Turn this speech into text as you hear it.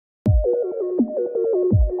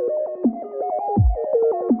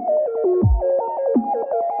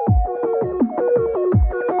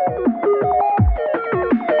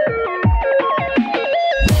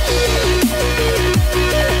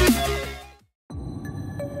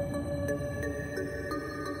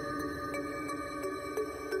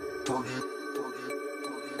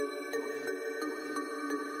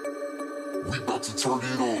turn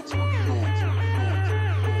it up.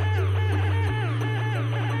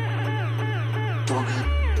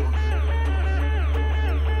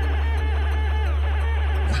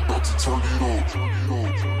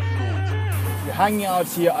 We're hanging out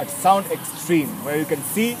here at Sound Extreme, where you can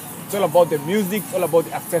see it's all about the music, it's all about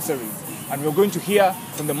the accessories. And we're going to hear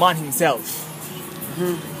from the man himself.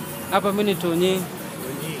 Hapa mimi ni Tony.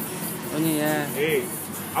 Tony, yeah. Hey,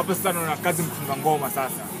 hapa sasa na kazi mfunga ngoma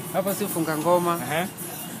sasa. Hapa si funga ngoma.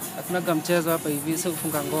 Hatunaga mchezo hapa hivi, si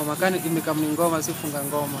kufunga ngoma. Kani imekam ngoma, si kufunga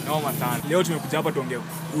ngoma. Noma sana. Leo tumekuja hapa tuongee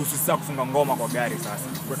kuhusu sasa kufunga ngoma kwa gari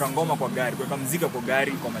sasa. Kuweka ngoma kwa gari, kuweka muziki kwa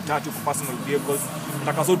gari, kwa matatu, kwa personal vehicles.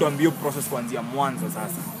 Nataka sote tuambie process kuanzia mwanzo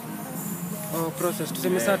sasa. Oh, process.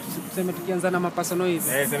 Tuseme sasa tuseme tukianza na mapasono hivi.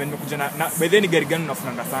 Sasa nimekuja na by the way gari gani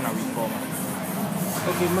unafunga sana ngoma?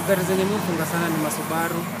 Okay, magari zenye mimi nafunga sana ni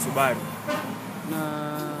Subaru. Na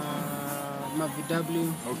ma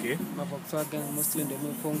VW, okay, ma Volkswagen mostly ndio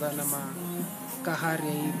nimefunga na ma Kahari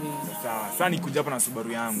hivi. Sawa. Sasa nikuja hapa na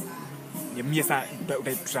Subaru yangu. Niambie sasa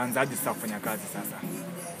tutaanzaje sasa kufanya kazi sasa?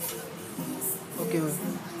 Okay.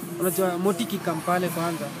 Unajua motiki kampale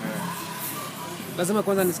kwanza. Lazima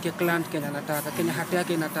kwanza nisikie client Kenya anataka, Kenya hati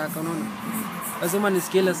yake inataka, unaona? Lazima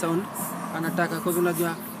nisikie ile sound anataka kwa sababu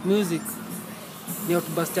unajua music ni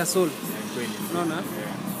outburst ya soul. Unaona?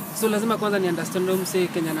 So lazima kwanza ni understand mse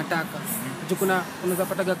Kenya anataka. Kuna unaweza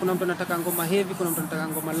pataga kuna mtu anataka ngoma heavy, kuna mtu anataka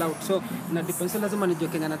ngoma loud. So na depends, lazima nijue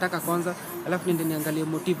Kenya anataka kwanza, alafu niende niangalie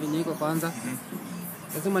motive yenyewe iko kwanza.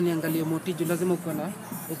 Lazima niangalie motive, lazima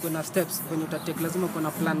uko na steps kwenye utatake, lazima uko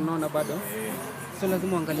na plan, unaona bado. So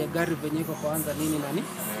lazima uangalie gari yenyewe iko kwanza nini nani.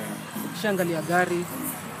 Ukishaangalia gari,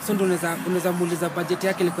 so ndio unaweza muuliza budget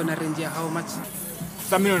yake liko na range ya how much.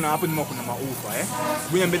 Sasa mimi naona hapo nyuma kuna maufa Wewe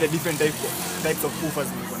niambie the different types of woofers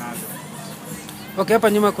niko nazo. Okay,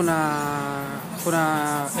 hapa nyuma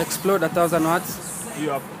kuna Explode 1000 watts.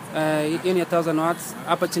 Hiyo hapo. Hiyo ni 1000 watts.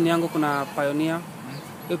 Hapa chini yangu kuna Pioneer.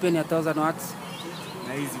 Hiyo pia ni 1000 watts.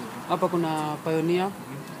 Na hizi. Hapa kuna Pioneer.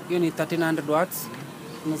 Hiyo ni 1300 watts.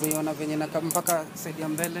 Unaweza venye na mpaka side ya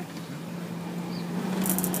mbele.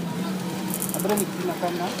 Hapo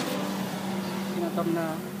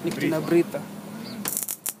ni kina breather.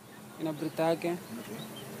 Ina breather yake.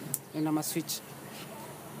 Ina maswitch.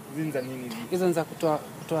 Zinza nini hizi? Hizo ni za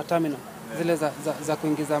kutoa terminal. Zile za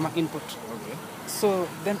kuingiza ma input. Okay. So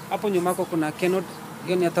then hapo nyuma yako kuna Keynote,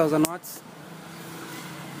 hiyo ni 1000 watts.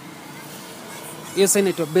 Hiyo sasa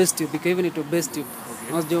inaitwa bass tube, because even inaitwa bass tube.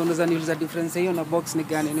 Unajua unaweza niuliza difference hiyo na box ni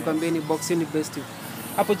gani? Nikwambie ni box, hiyo ni bass tube.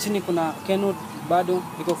 Hapo chini kuna Keynote bado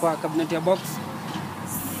iko kwa cabinet ya box.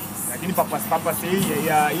 Lakini purpose hii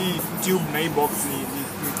ya hii tube na hii box ni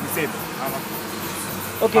safe ama?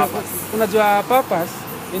 Okay, unajua purpose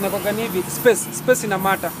inakuwa ni hivi, space ina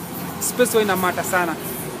matter. Space ina matter sana.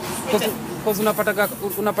 Because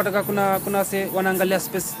unapataka kuna wanaangalia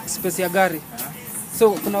space ya gari.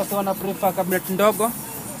 So kuna watu wana prefer cabinet ndogo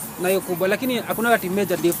na hiyo kubwa, lakini hakuna kati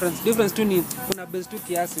major difference. Difference tu ni kuna base tu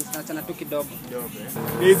kiasi na chana tu kidogo.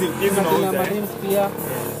 Hizi na rims pia.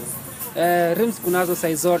 Rims kunazo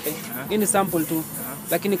size zote. Hii ni sample tu.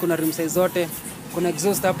 Lakini kuna rim size zote. Kuna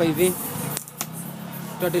exhaust hapa hivi.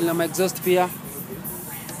 Total na exhaust pia.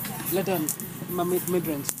 Leta mid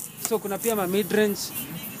range. So kuna pia mid range.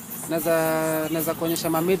 Naweza kuonyesha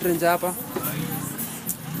mid range hapa.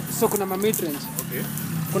 So kuna mid range. Okay.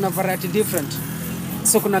 Kuna variety different.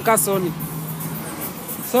 So kuna ka Sony.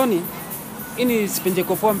 Ini spenje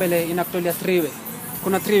kopoa mbele inakutolea 3-way.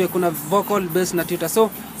 Kuna 3-way, kuna vocal, bass na tutor.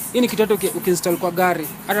 So ini kitu yote ukiinstall kwa gari.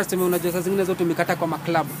 Hata sema unajua saa zingine zote umekata kwa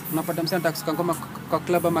club. Unapata msanii atakusuka ngoma kwa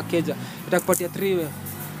club ama keja. Itakupatia 3-way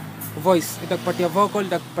voice, itakupatia vocal,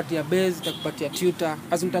 itakupatia bass, itakupatia tutor.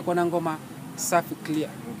 Azum utakuwa na ngoma safi clear.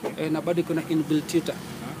 Na bado kuna inbuilt tutor.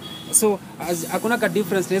 So hakuna ka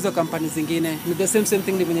difference na hizo company zingine. Ni the same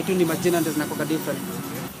thing, ni venye tu ni majina ndio zinakuwa different.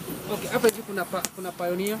 Okay, hapa hivi kuna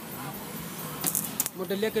Pioneer.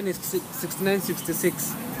 Model yake ni 6966.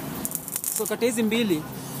 So kati hizi mbili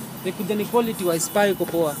ikuja ni quality wise Pi iko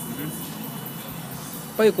poa.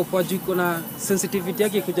 Pi iko poa juu kuna sensitivity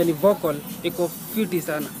yake, ikuja ni vocal iko fiti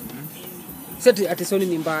sana. Seti ati Sony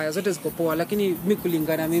ni mbaya, zote ziko poa, lakini mimi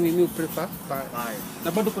kulingana mimi prefer Pi.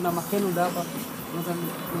 Na bado kuna makeno hapa.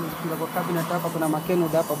 Kuna kwa cabinet hapa kuna makeno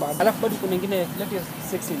hapa bado. Alafu bado kuna nyingine leti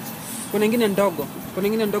 6 inch. Kuna nyingine ndogo. Kuna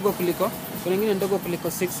nyingine ndogo kuliko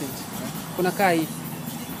 6 inch. Kuna kai.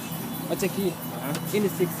 Acheki. Hii ni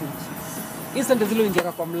 6 inch. Hizi ndio zile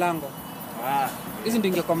ingia kwa mlango. Hizi ndio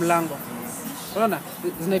ingia kwa mlango. Unaona?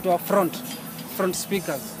 Zinaitwa front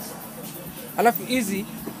speakers. Alafu hizi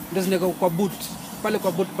ndio zinaeka kwa boot. Pale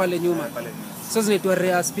kwa boot pale nyuma. So zinaitwa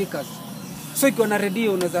rear speakers. So ikiwa na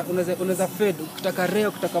radio unaweza fade, ukitaka rare,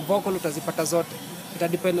 ukitaka vocal utazipata zote. Ita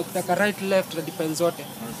depend, ukitaka right left ita depend zote.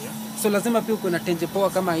 So lazima pia uko na tenje poa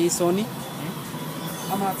kama hii Sony.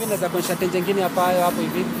 Ama napenda za kuonyesha tenje nyingine hapa hapo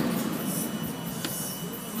hivi.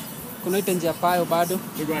 Kuna hii tenje hapa bado.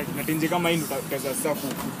 Na tenje kama hii utaweza sasa ku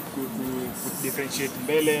differentiate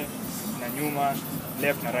mbele na nyuma,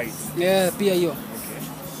 left na right. Yeah, pia hiyo.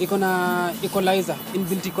 Okay. Iko na equalizer,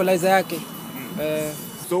 inbuilt equalizer yake.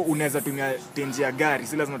 So unaweza tumia tenje ya gari,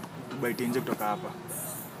 si lazima tubai tenje kutoka hapa.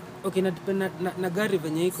 Okay, na gari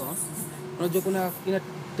venye iko. Unajua kuna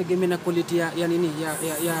inategemea na quality ya nini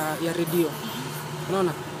ya radio.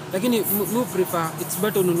 Unaona? Lakini mu prefer it's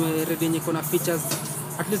better ununue radio yenye kuna features,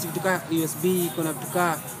 at least vitu kama USB, kuna vitu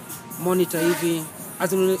kama monitor hivi.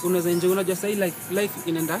 As unaweza enjoy, unajua sasa life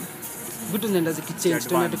inaenda vitu zinaenda zikichange,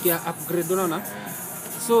 tunatokea upgrade, unaona?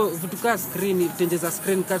 So vitu kama screen, tengeneza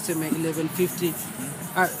screen card sema 1150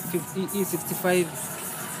 E65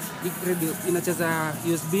 radio inacheza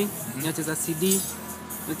USB, inacheza CD,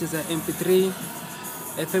 inacheza MP3,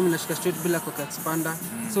 FM inashika straight bila kwa expander.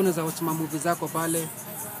 So unaweza watch movie zako pale,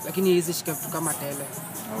 lakini hizi shika vitu kama tele.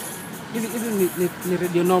 Hizi ni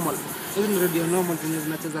radio normal. Hizi ni radio normal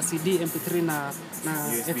zinacheza CD, MP3 na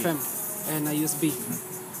USB. FM na USB.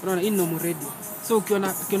 Unaona, hii ni normal radio. So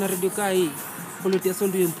ukiona radio kaa hii, quality ya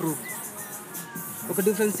sound improve. Kwa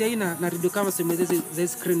difference hii na radio kama sema za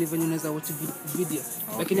screen venye unaweza watch video,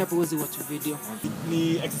 lakini hapo huwezi watch video.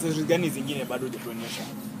 Ni accessories gani zingine bado hujaonyesha?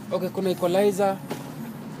 Okay, kuna equalizer.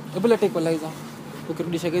 Hebu leta equalizer.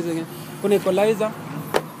 Ukirudisha hizo zingine. Kuna equalizer.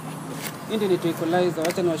 Hii ndio ni equalizer.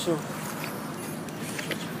 Acha niwashow.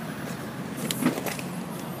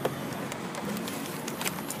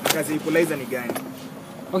 Kazi equalizer ni gani?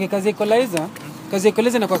 Okay, kazi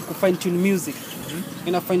equalizer ni kwa fine tune music.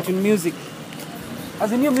 Ina fine tune music.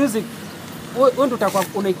 As in new music, wewe ndio utakuwa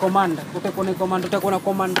unaicommand. Utakuwa na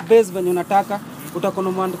command bass venye unataka, utakuwa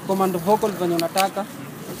na command vocal venye unataka.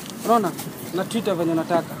 Unaona? Na Twitter venye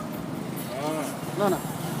unataka. Unaona?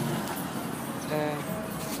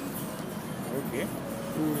 Okay.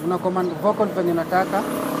 Una command vocal venye unataka.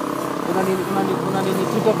 Una nini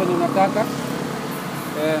Twitter venye unataka.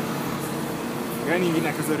 Gani ingine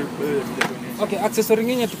accessory hujaonyesha? Okay, accessory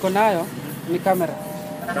nyingine tuko nayo ni camera.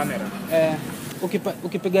 Kamera.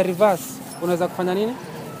 Ukipiga reverse unaweza kufanya nini?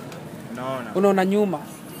 Unaona nyuma.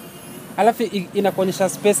 Alafu inakuonyesha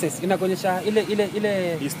spaces, inakuonyesha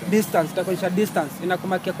ile distance, itakuonyesha distance,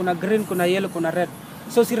 inakumakia kuna green, kuna yellow, kuna red.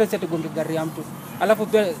 So si rahisi tugonge gari ya mtu. Alafu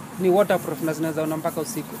pia ni waterproof na zinaweza ona mpaka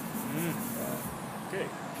usiku. Okay.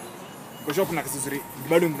 Kwa hiyo kuna accessory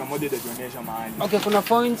bado kuna moja hujaonyesha mahali. Okay, kuna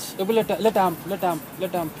points. Hebu leta amp.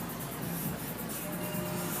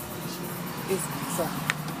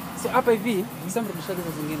 So hapa hivi, sasa mrudisha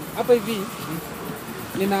hizo zingine. Hapa hivi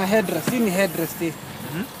nina headrest. Hii ni headrest hii.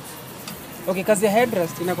 Okay, kazi ya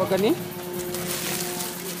headrest inakuwa gani?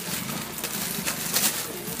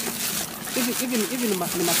 Hivi ni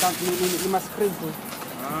ma screen tu.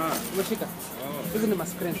 Umeshika? Hivi ni ma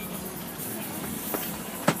screen.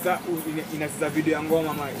 Sasa inacheza video ya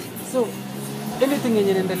ngoma ama so anything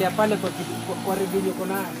yenye inaendelea pale kwa review uko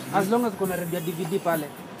na, as long as kuna radio DVD pale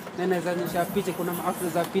na inaweza nyesha picha, kuna after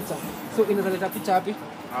za picha, so inaweza leta picha wapi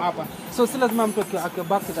hapa. So si lazima mtu akiwa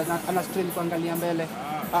backstage ana strain kuangalia mbele.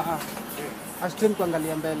 A strain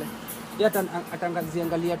kuangalia mbele, yeye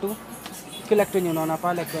ataangalia tu kila kitu unaona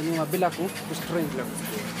pale kwa nyuma bila ku strain.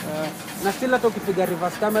 Na still hata ukipiga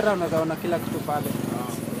reverse camera unaona kila kitu pale.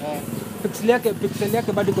 Pixel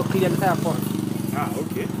yake bado iko clear entire phone.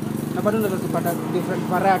 Okay. Na bado unaweza kupata different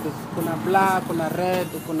varieties. Kuna black, kuna red,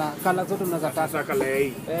 kuna color zote unaweza taka. Sasa color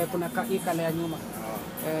hii. Kuna hii color ya nyuma.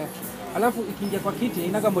 Alafu ikiingia kwa kiti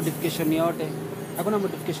inaga modification yote. Hakuna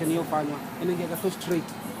modification hiyo fanywa. Inaingia tu straight.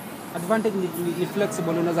 Advantage ni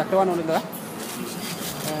flexible, unaweza toa na unaweza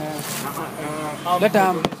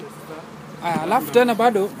leta. Alafu tena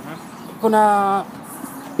bado kuna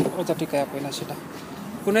wacha tika hapo ina shida.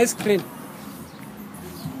 Kuna hii screen.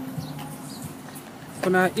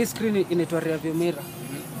 Kuna hii screen inaitwa rear view mirror.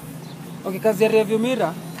 Okay, kazi ya rear view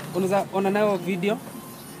mirror unaweza ona nayo video.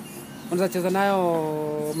 Unaweza cheza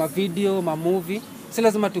nayo ma video, ma movie. Si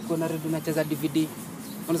lazima tuko na redio unacheza DVD.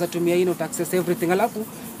 Unaweza tumia hii to access everything. Alafu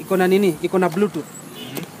iko na nini? Iko na Bluetooth.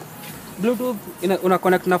 Bluetooth una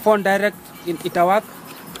connect na phone direct, ita work.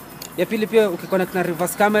 Ya pili pia ukiconnect na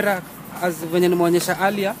reverse camera as venye nimeonyesha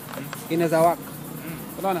earlier inaweza work.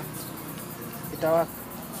 Unaona? Ita work.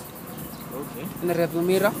 Okay. Ina rear view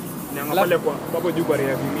mirror. Niangalia kwa hapo juu kwa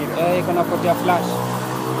rear view mirror. Iko na port ya flash.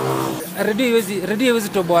 Radio hizi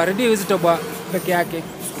toboa peke yake.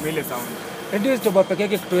 Ile sound. Radio hizi toboa peke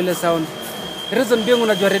yake kutoa ile sound. Reason being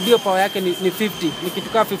unajua radio power yake ni 50. Ni kitu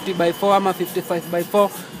kama 50/4 ama 55/4.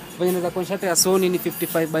 Venye naweza kuonyesha ya Sony ni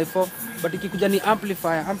 55/4. But ikikuja ni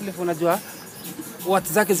amplifier unajua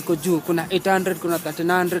watts zake ziko juu. Kuna 800, kuna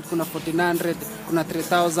 1300, kuna 1400, kuna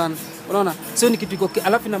 3000. Unaona? So ni kitu iko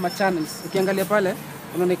alafu na channels. Ukiangalia pale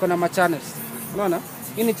unaona iko na channels. Unaona?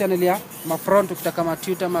 Hii ni channel ya front ukitaka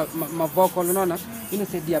tutor vocal, unaona? Hii ni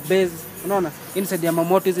side ya bass, unaona? Hii ni side ya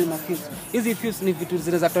moto hizi na fuse. Hizi fuse ni vitu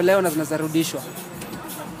zinazatolewa na zinazarudishwa.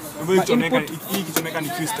 Hii kichomeka ni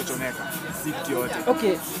fuse tachomeka. Si kitu yote.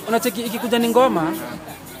 Okay, unacheki ikikuja ni ngoma.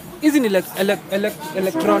 Hizi ni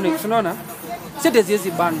electronics, unaona? Sasa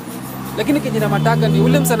hizi band. Lakini kijana mataka ni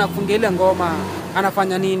ule msana kufunga ile ngoma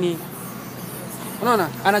anafanya nini? Unaona?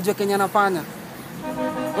 Anajua Kenya anafanya.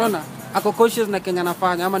 Unaona? Ako conscious na Kenya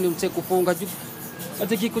anafanya ama ni mche kufunga juu.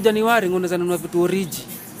 Ataki kuja ni wiring unaweza nunua vitu origi.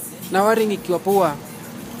 Na wiring ikiwa poa,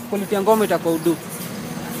 quality ya ngoma itakuwa udu.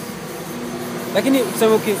 Lakini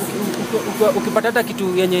useme ukipata hata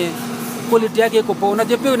kitu yenye quality yake iko poa,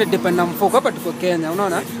 unajua pia una depend na mfuko. Hapa tuko Kenya,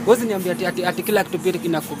 unaona? Wewe niambia ati kila kitu pia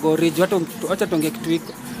kinakuwa origi. Hata acha tuongee kitu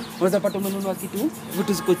hiko. Unaweza pata umenunua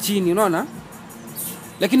vitu ziko chini, unaona?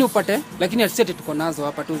 Lakini asete tuko nazo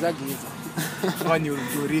hapa tuzaji hizo. Kwani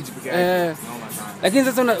origi pekee. Lakini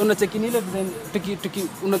sasa unacheki ile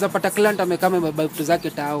unaweza pata client amekaa amebeba vitu zake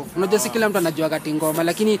tao. Unajua si kila mtu anajua kati ngoma,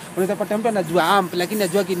 lakini unaweza pata mtu anajua amp lakini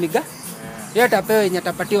anajua kiniga. Yeye atapewa yenye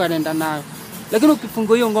atapatiwa anaenda nayo. Lakini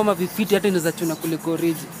ukifungua hiyo ngoma vifiti hata inaweza chuna kuliko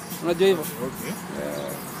origi. Unajua hivyo? Okay.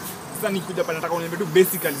 Sasa nikuja pale nataka uniambie tu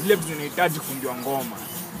basically zile vitu zinahitaji kufungiwa ngoma.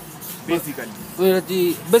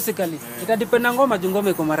 Basically itadepend na ngoma, ngoma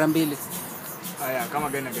iko mara mbili. Haya, kama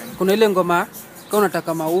gani? Kuna ile ngoma kama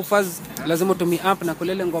unataka maufas lazima utumie amp, na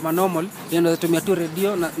kuna ile ngoma normal unaweza tumia tu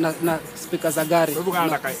radio na speaker za gari. Wewe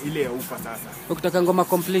unataka ile ya ufa sasa. Ukitaka ngoma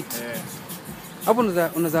complete. Hapo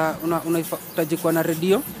unahitaji kuwa na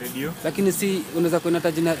radio. Lakini si unaweza kuwa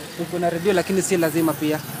na radio lakini si lazima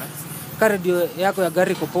pia. Ka radio yako ya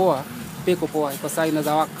gari iko poa, pia iko poa, iko sawa,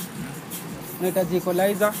 inaweza work. Unahitaji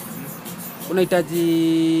equalizer,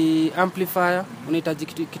 unahitaji amplifier, unahitaji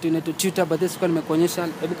kitu inaitwa tutor, but this kwa nimekuonyesha.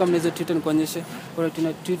 Hebu kama hizo tutor nikuonyeshe. Kuna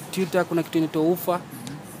tutor, kuna kitu inaitwa ufa.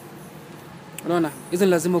 Unaona? Hizo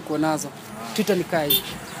ni lazima uko nazo. Tutor ni kai.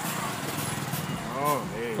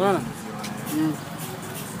 Unaona?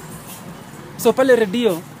 So pale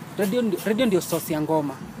radio ndio source ya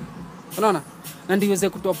ngoma. Unaona? Na ndio iweze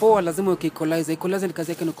kutoa poa lazima ukiequalize. Equalizer ni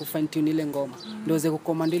kazi yake ni kufine tune ile ngoma. Ndio iweze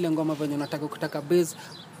kucommand ile ngoma venye unataka. Ukitaka bass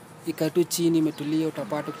ikae tu chini imetulia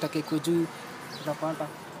utapata, ukitaka iko juu utapata.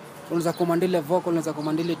 Unaweza command ile vocal, unaweza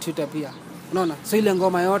command ile tutor pia. Unaona? So ile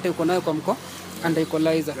ngoma yote uko nayo kwa mko under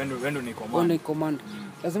equalizer. Wendo ni command.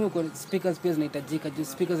 Lazima uko speakers pia zinahitajika. Juu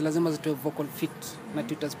speakers lazima zitoe vocal fit na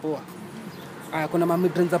tutors poa. Kuna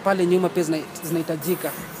mid-range pale nyuma pia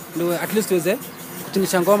zinahitajika. Ndio at least uweze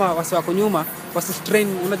kutinisha ngoma wasi wako nyuma, wasi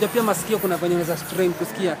strain. Unajua pia masikio kuna venye unaweza strain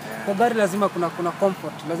kusikia. Kwa gari lazima kuna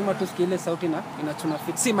comfort. Lazima tusikie ile sauti na inachuna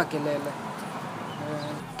fit, si makelele.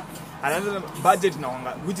 Another budget na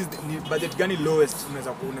which is the budget gani lowest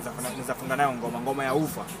unaweza funga nayo ngoma ya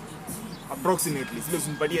ufa? Approximately, si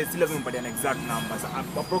lazima nimpatie an exact numbers.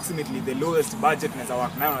 Approximately the lowest budget unaweza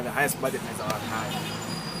work nayo na the highest budget unaweza work nayo.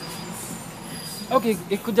 Okay,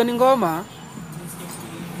 ikuja ni ngoma,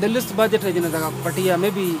 the least budget unaweza kupatia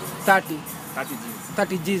maybe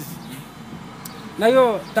 30 Gs. Na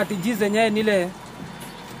hiyo 30 Gs yenyewe ni ile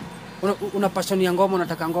una passion ya ngoma,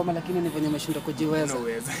 unataka ngoma lakini ni venye umeshindwa kujiweza.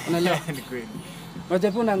 Unaelewa? Ni kweli.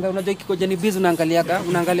 Unajua kikoja ni busy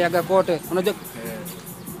unaangaliaga kote. Unajua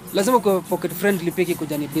lazima uko pocket friendly piki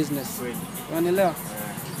kuja ni business. Unaelewa?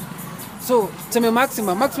 So, tuseme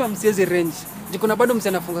maximum siezi range. Jikuna bado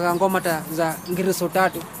msanafunga ngoma hata za ngiriso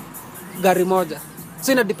 3 gari moja.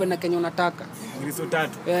 So ina depend na Kenya unataka. Ngiriso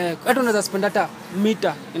 3. Hata unaweza spend hata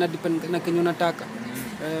mita, ina depend na Kenya unataka.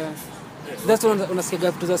 That's one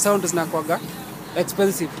unasikia vitu za sound zinakuaga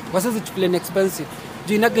expensive. Wasizi chukulia expensive.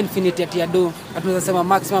 Juu inaga infinity ya do. Tunaweza sema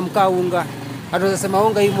maximum ka unga. Tunaweza sema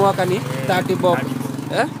unga hii mwaka ni 30 bob.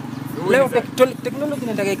 Leo technology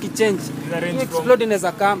inataka ikichange. Explode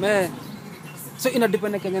inaweza come. So ina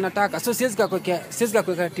depend na Kenya nataka. So siwezi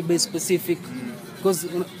kuweka tibe specific because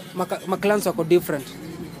clients wako different.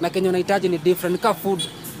 Na Kenya unahitaji ni different ka food.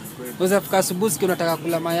 Unaweza fika asubuhi unataka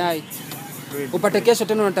kula mayai. Upate kesho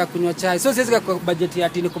tena unataka kunywa chai. So siwezi kwa budget ya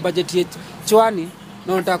ati ni kwa budget ya chwani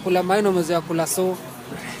na unataka kula mayai na umezoea kula so.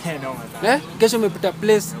 Kesho umepita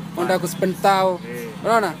place unataka kuspend tao.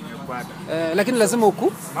 Unaona? Lakini lazima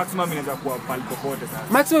maximum inaweza kuwa pale popote sasa.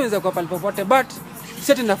 Maximum inaweza kuwa pale popote but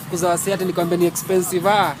sisi tunafukuza wasi hata nikwambia ni expensive.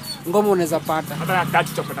 ngoma unaweza pata. Hata na touch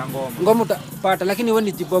utapata ngoma. Ngoma utapata, lakini wewe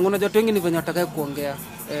ni jibongo. Unajua watu wengi ni venye watakaye kuongea.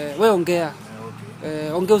 Wewe ongea.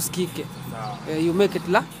 Ongea usikike. You make it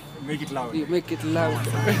loud. Make it loud. You make it loud.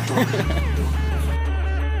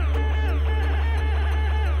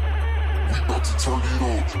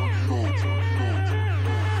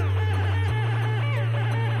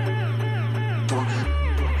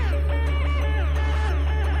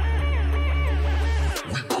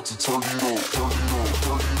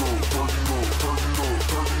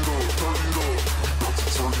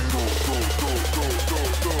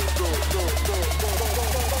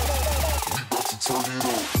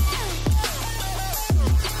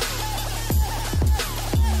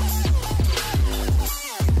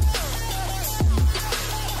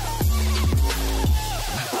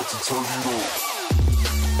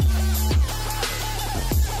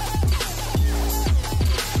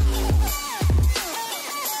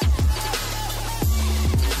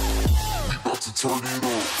 Turn it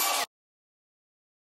on.